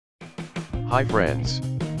Hi friends.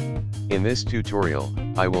 In this tutorial,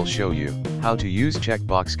 I will show you how to use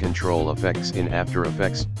checkbox control effects in After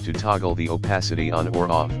Effects to toggle the opacity on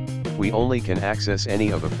or off. We only can access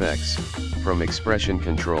any of effects from expression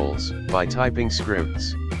controls by typing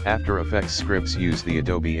scripts. After Effects scripts use the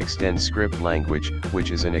Adobe Extend Script language,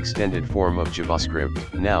 which is an extended form of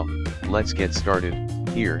JavaScript. Now, let's get started.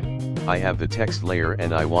 Here, I have the text layer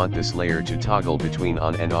and I want this layer to toggle between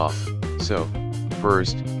on and off. So,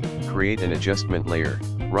 first, create an adjustment layer.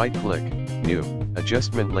 Right-click, New,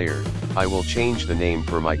 Adjustment Layer. I will change the name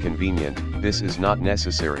for my convenient. This is not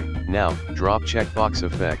necessary. Now, drop Checkbox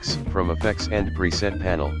Effects from Effects and Preset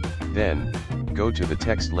panel. Then, go to the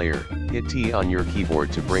text layer, hit T on your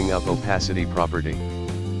keyboard to bring up opacity property.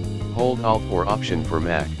 Hold Alt or Option for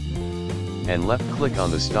Mac. And left-click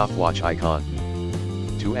on the stopwatch icon.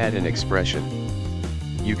 To add an expression,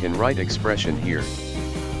 you can write expression here.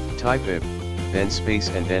 Type if, then space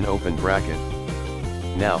and then open bracket.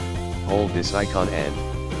 Now, hold this icon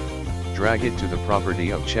and drag it to the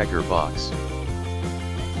property of checker box.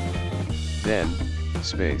 Then,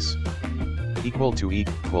 space equal to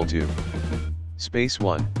space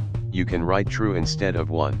 1, you can write true instead of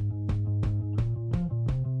 1.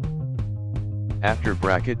 After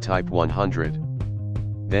bracket type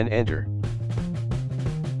 100. Then enter.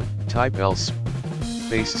 Type else,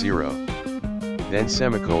 space 0. Then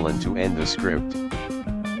semicolon to end the script.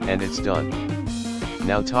 And it's done.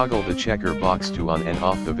 Now toggle the checker box to on and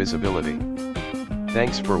off the visibility.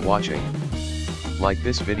 Thanks for watching. Like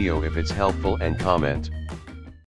this video if it's helpful and comment.